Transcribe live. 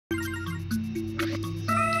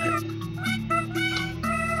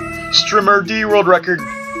Strimmer D world record.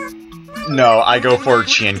 No, I go for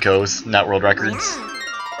Chienko's, not world records.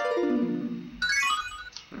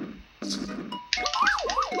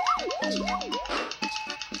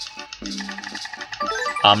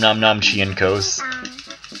 Nom nom Chienko's.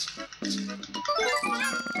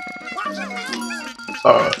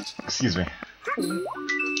 Excuse me.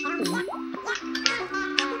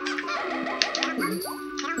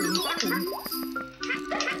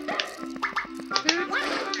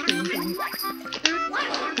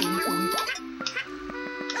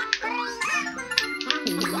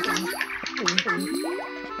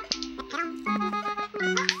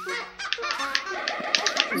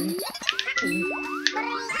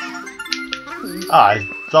 I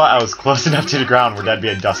thought I was close enough to the ground where that'd be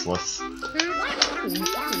a dustless.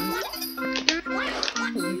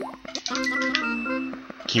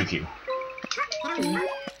 QQ.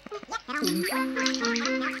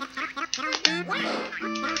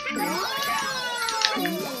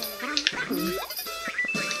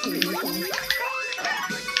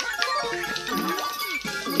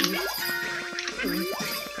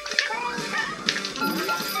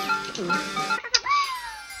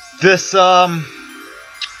 This,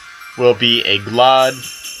 will be a Glod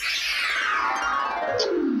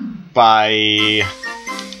by, I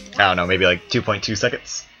don't know, maybe like 2.2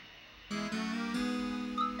 seconds.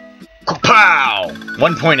 Pow!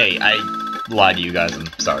 1.8. I lied to you guys, I'm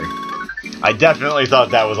sorry. I definitely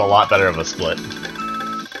thought that was a lot better of a split.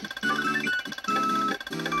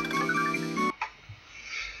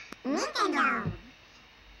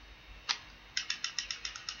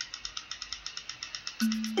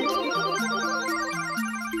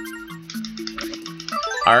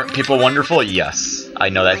 Aren't people wonderful? Yes. I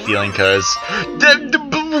know that feeling because the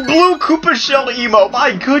blue Koopa Shell emote,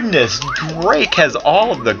 my goodness, Drake has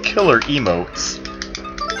all of the killer emotes.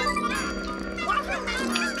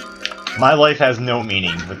 My life has no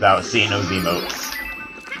meaning without seeing those emotes.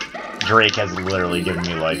 Drake has literally given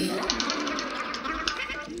me life.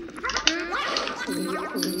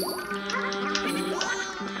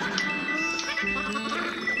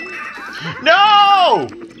 No!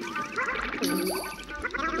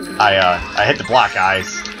 I hit the block,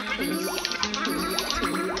 guys.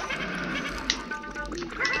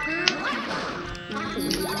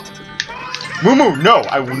 Moo, no!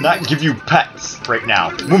 I will not give you pets right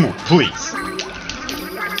now. Moo, please.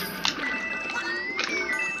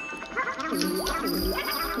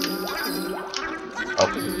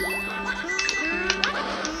 Oh.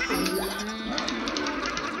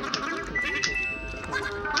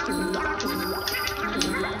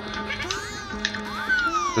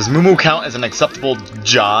 Does Moo count as an acceptable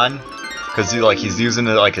John? Because he's using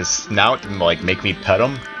it like his snout to like make me pet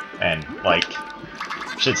him, and like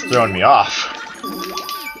shit's throwing me off.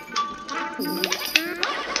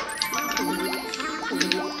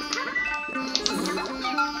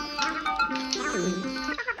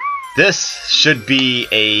 This should be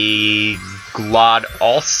a Glod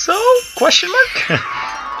also? Question mark?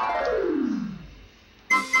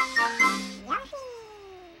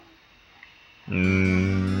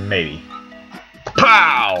 Maybe.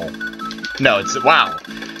 Pow! No, it's wow.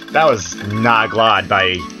 That was not Glod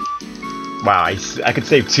by. Wow, I could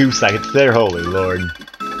save 2 seconds there. Holy lord.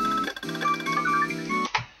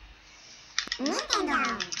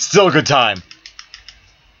 Still a good time.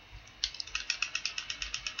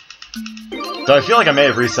 So I feel like I may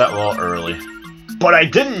have reset a little early, but I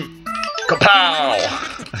didn't. Kapow!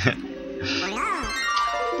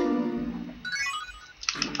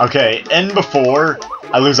 Okay, and before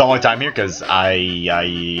I lose all my time here because I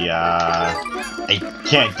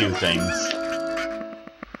can't do things.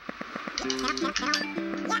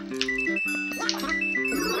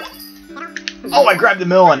 Oh, I grabbed the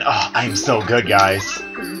melon. Oh, I am so good, guys.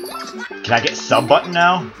 Can I get sub button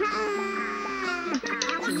now?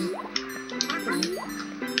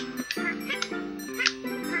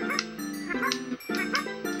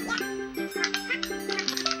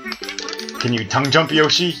 Can you tongue jump,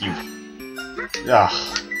 Yoshi? You. Ugh.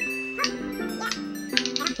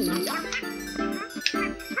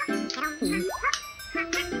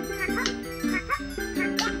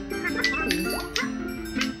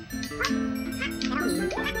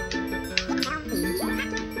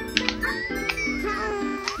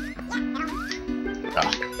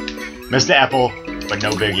 Oh. Missed the apple, but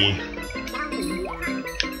no biggie.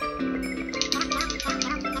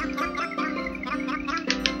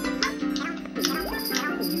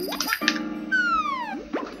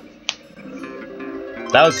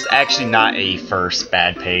 That was actually not a first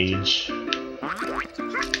bad page.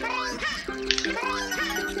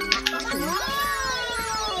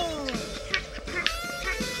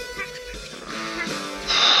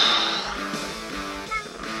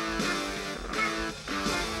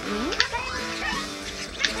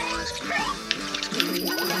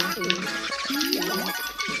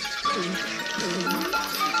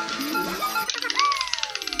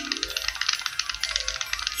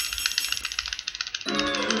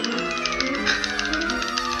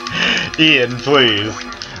 Ian, please.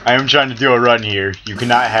 I am trying to do a run here. You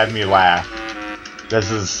cannot have me laugh.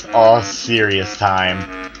 This is all serious time.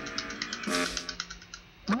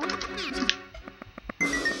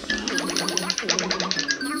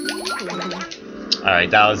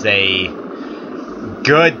 Alright, that was a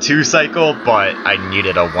good 2 cycle, but I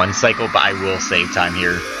needed a 1 cycle, but I will save time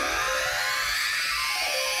here.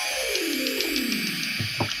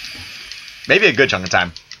 Maybe a good chunk of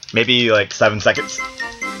time. Maybe like 7 seconds.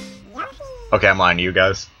 Okay, I'm lying to you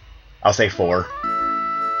guys. I'll say 4.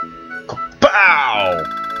 Pow!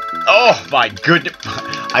 Oh my goodness.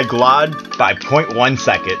 I glided by 0.1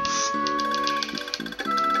 seconds.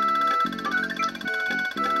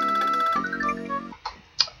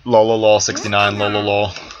 Lol 69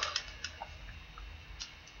 lol.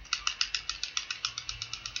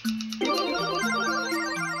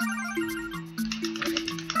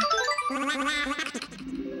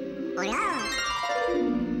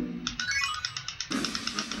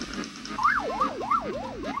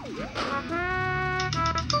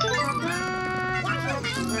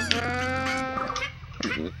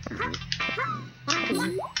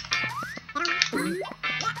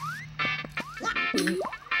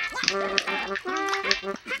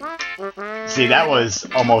 See, that was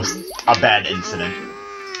almost a bad incident.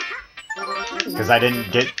 Because I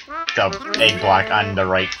didn't get the egg block on the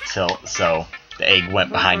right tilt, so the egg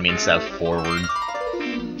went behind me instead of forward.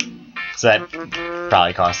 So that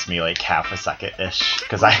probably cost me like half a second-ish,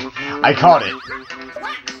 because I caught it.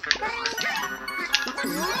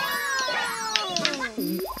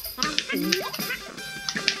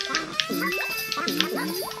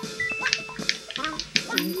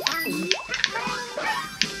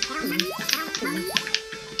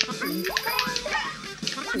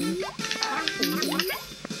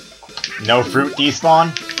 No fruit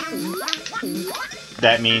despawn?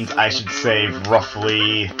 That means I should save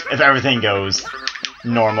roughly, if everything goes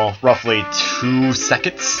normal, roughly 2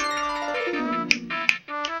 seconds.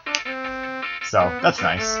 So, that's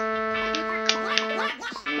nice.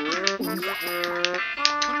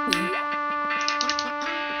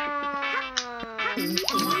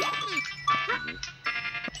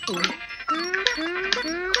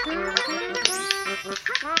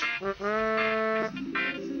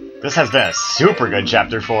 This has been a super good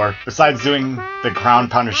Chapter 4. Besides doing the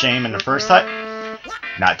ground pound of shame in the first hut,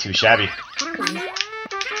 not too shabby.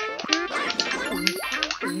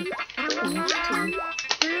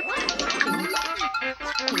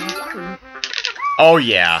 Oh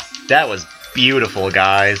yeah, that was beautiful,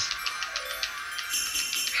 guys.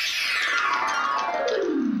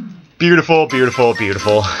 Beautiful, beautiful,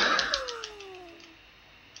 beautiful.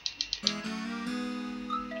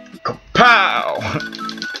 Kapow!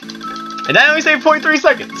 And I only saved 0.3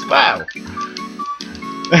 seconds. Wow.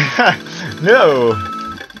 No.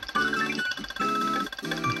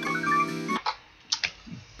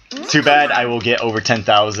 Too bad I will get over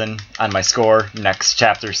 10,000 on my score next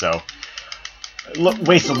chapter, so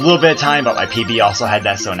waste a little bit of time, but my PB also had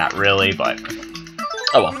that, so not really, but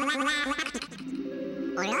oh well.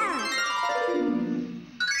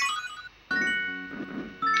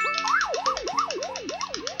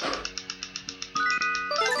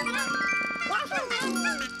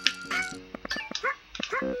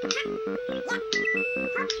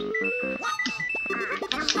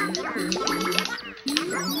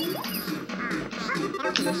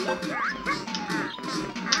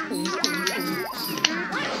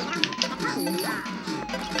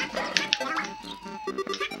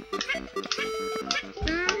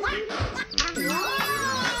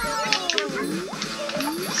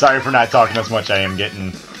 Sorry for not talking as much, I am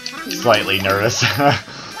getting slightly nervous.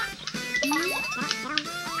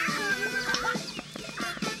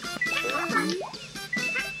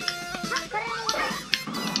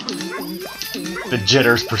 The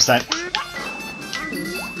jitters percent.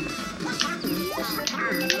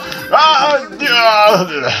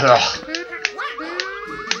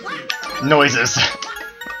 Noises.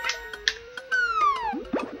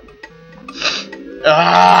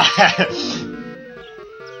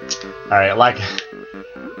 Alright,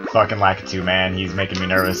 fucking Lakitu, man. He's making me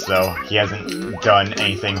nervous, though. He hasn't done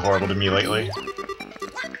anything horrible to me lately.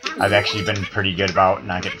 I've actually been pretty good about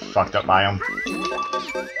not getting fucked up by him.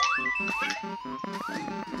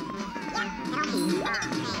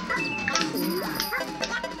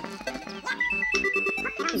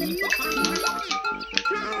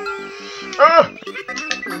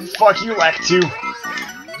 Fuck you, Lakitu.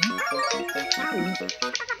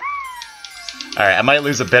 Alright, I might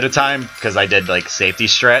lose a bit of time because I did like safety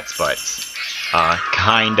strats, but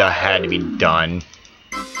kinda had to be done.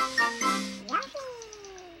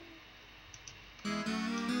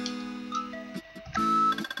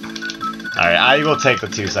 I will take the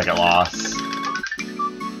 2-second loss.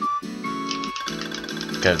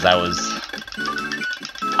 Because that was...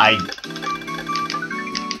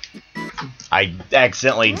 I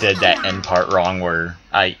accidentally did that end part wrong where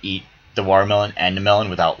I eat the watermelon and the melon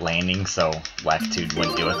without landing, so Latitude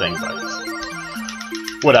wouldn't do a thing,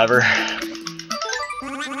 but... whatever.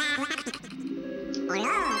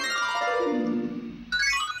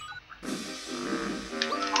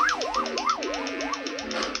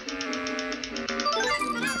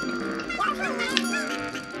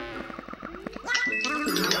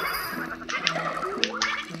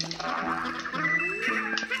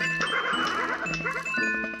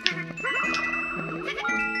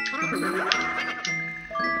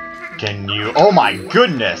 Can you... oh my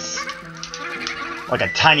goodness! Like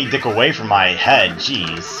a tiny dick away from my head,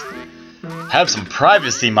 jeez. Have some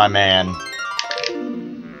privacy, my man.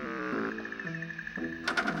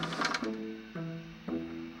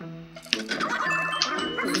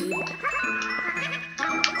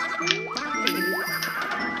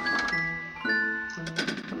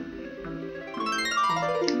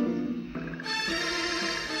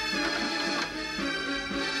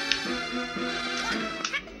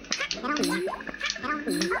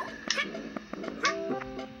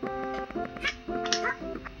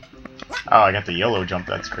 Oh, I got the yellow jump,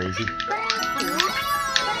 that's crazy.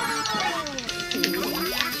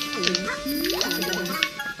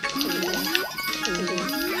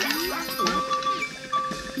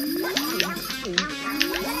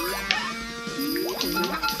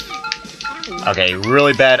 Okay,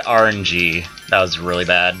 really bad RNG. That was really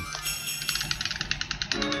bad.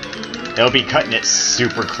 It'll be cutting it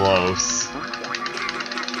super close.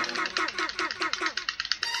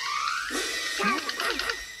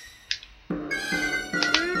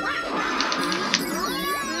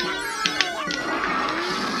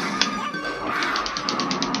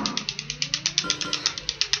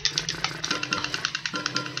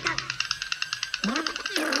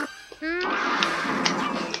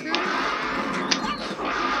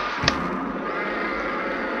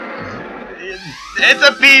 It's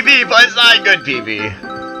a PB, but it's not a good PB.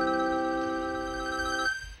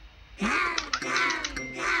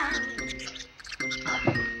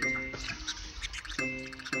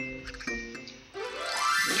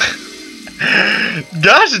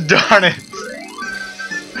 Gosh darn it!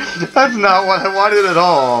 That's not what I wanted at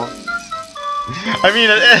all. I mean,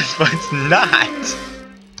 it is, but it's not.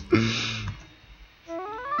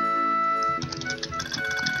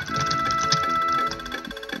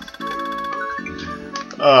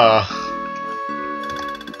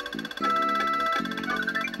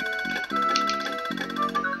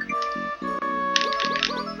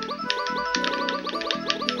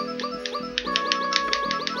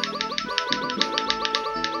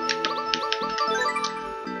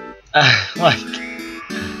 Like...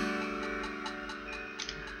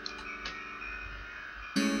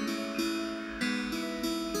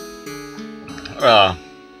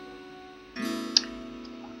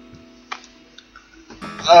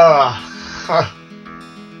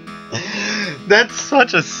 That's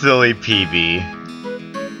such a silly PB.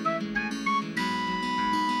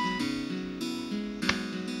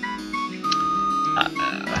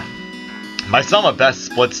 My sum of best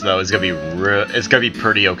splits though is gonna be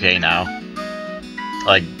pretty okay now.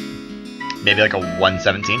 Like maybe like a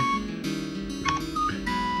 117,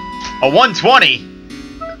 a 120.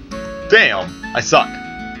 Damn, I suck.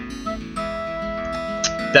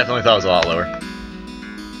 Definitely thought it was a lot lower.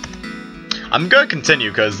 I'm gonna continue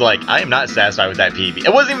because, like, I am not satisfied with that PB.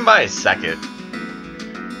 It wasn't even by a second.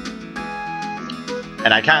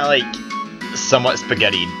 And I kind of, like, somewhat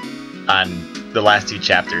spaghettied on the last 2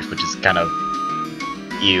 chapters, which is kind of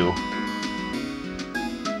ew.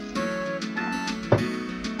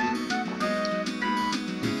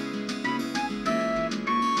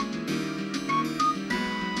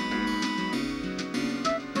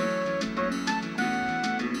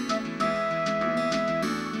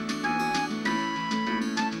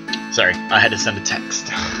 Sorry, I had to send a text.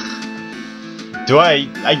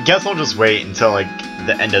 I guess I'll just wait until, like,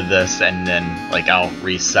 the end of this, and then, like, I'll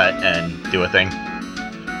reset and do a thing.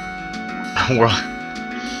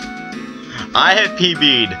 I had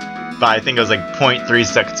PB'd, but I think it was, like, 0.3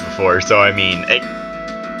 seconds before, so, I mean, it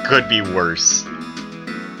could be worse.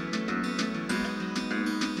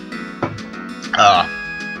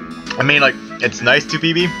 I mean, like, it's nice to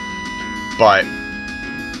PB, but,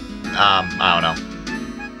 I don't know.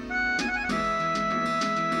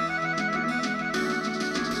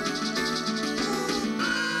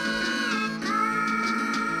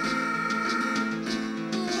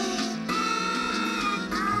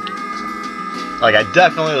 Like, I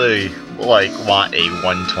definitely like want a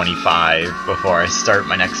 125 before I start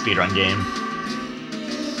my next speedrun game.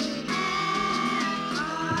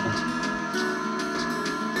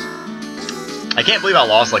 I can't believe I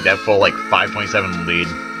lost like that full like 5.7 lead,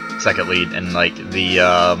 second lead, in like the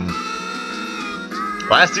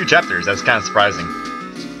last two chapters. That's kind of surprising.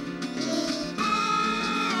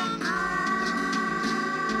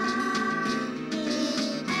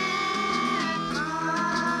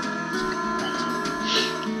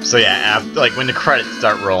 So yeah, after, like when the credits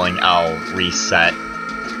start rolling, I'll reset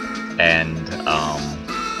and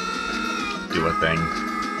do a thing.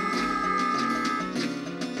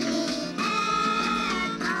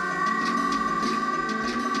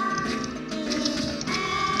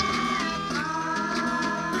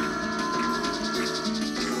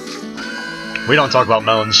 We don't talk about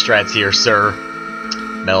melon strats here, sir.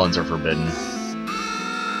 Melons are forbidden.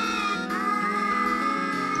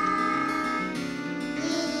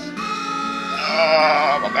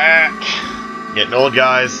 Oh, my back. Getting old,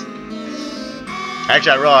 guys.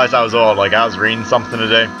 Actually, I realized I was old. Like, I was reading something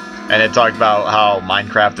today, and it talked about how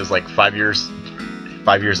Minecraft is like 5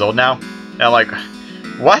 years old now. And I'm like,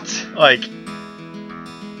 what? Like,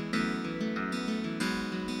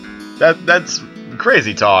 that's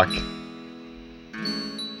crazy talk.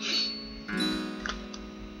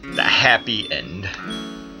 The happy end.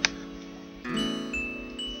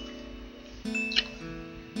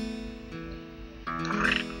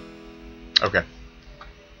 Okay.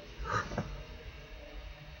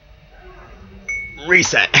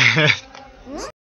 Reset.